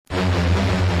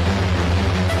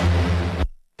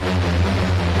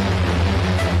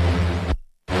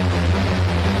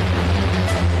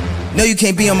No, you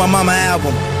can't be on my mama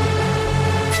album.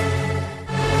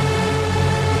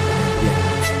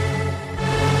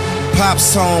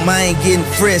 Pop's home, I ain't getting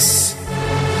frisked.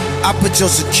 I put your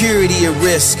security at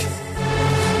risk.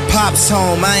 Pop's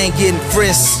home, I ain't getting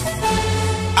frisked.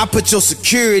 I put your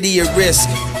security at risk.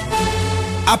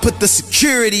 I put the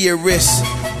security at risk.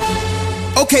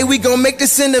 Okay, we gon' make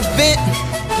this an event.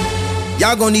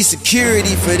 Y'all gon' need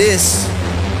security for this.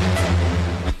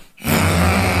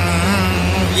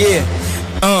 Yeah,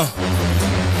 I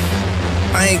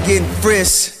ain't getting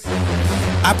frisked.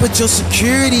 I put your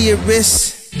security at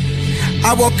risk.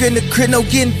 I walk in the crib, no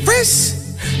getting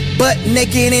frisked. Butt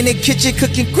naked in the kitchen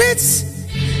cooking grits.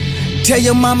 Tell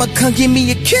your mama come give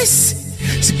me a kiss.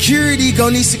 Security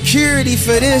gon' need security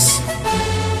for this.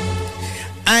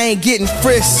 I ain't getting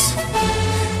frisked.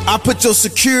 I put your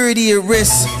security at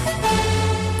risk.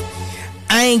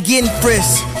 I ain't getting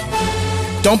frisked.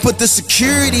 Don't put the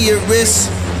security at risk.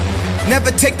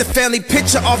 Never take the family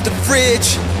picture off the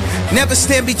fridge. Never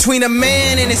stand between a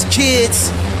man and his kids.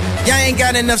 Y'all ain't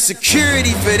got enough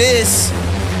security for this.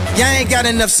 Y'all ain't got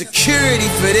enough security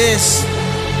for this.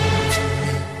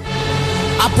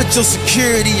 I put your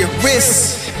security at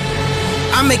risk.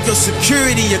 I make your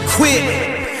security acquit.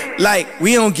 Like,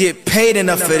 we don't get paid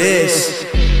enough for this.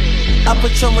 I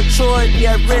put your maturity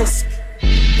at risk.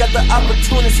 Got the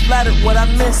opportunist flattered what I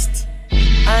missed.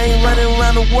 I ain't running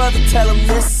around the world to tell them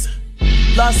this.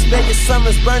 Las Vegas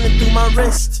summers burning through my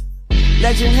wrist.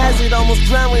 Legend has it, almost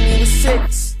drowned when he was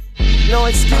 6. No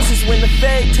excuses when the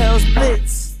fairy tales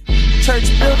blitz. Church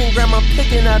building, grandma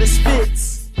picking out his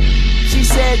fits. She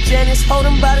said, Janice, hold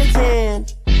him by the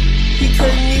hand. He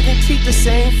couldn't even keep the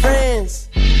same friends.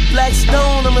 Black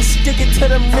stone, I'ma stick it to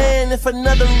the man. If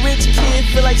another rich kid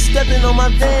feel like stepping on my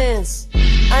Vans,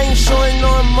 I ain't showing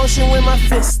no emotion with my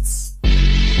fists.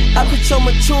 I put your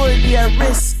maturity at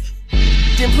risk,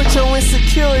 then put your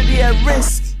insecurity at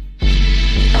risk.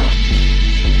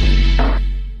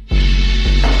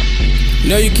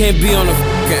 No, you can't be on a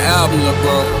fucking album, look,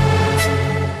 bro.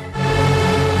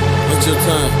 What's your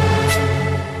time?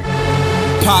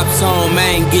 Pop's home,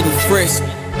 I ain't getting frisked.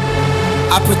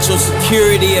 I put your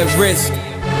security at risk.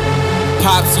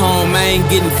 Pop's home, I ain't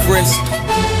getting frisked.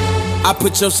 I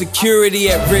put your security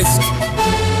at risk.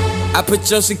 I put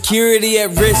your security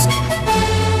at risk.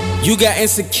 You got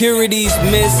insecurities,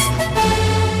 miss.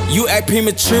 You act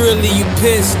prematurely, you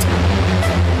pissed.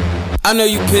 I know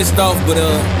you pissed off, but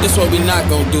this what we not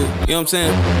gonna do. You know what I'm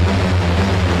saying?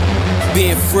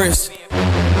 Being frisked.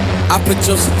 I put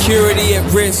your security at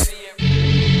risk.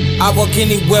 I walk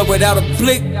anywhere without a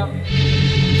flick.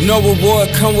 No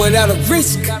reward come without a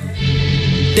risk.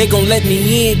 They gon' let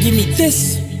me in, give me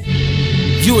this.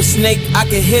 You a snake, I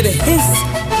can hear the hiss.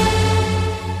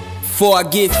 Before I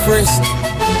get frisked,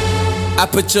 I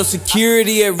put your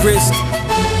security at risk.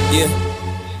 Yeah,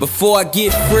 before I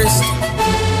get frisked,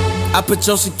 I put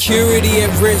your security at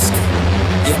risk.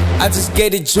 Yeah, I just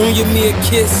gave the junior me a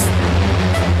kiss.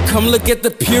 Come look at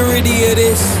the purity of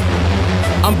this.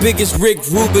 I'm biggest Rick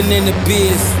Rubin in the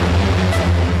biz.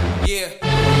 Yeah,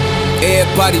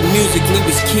 everybody musically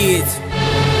was kids.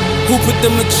 Who put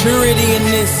the maturity in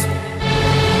this?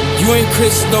 You ain't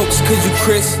Chris Stokes cause you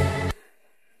Chris.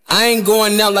 I ain't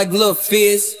going out like Lil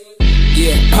Fizz.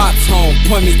 Yeah, Pop's home,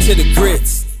 point me to the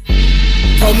grits.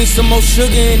 Pour me some more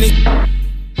sugar in it.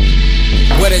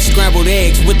 Where that scrambled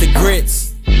eggs with the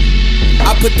grits.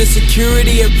 I put the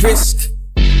security at risk.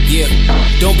 Yeah,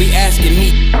 don't be asking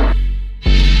me.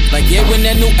 Like, yeah, when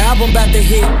that new album about to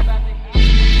hit.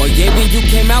 Or yeah, when you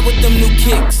came out with them new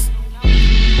kicks.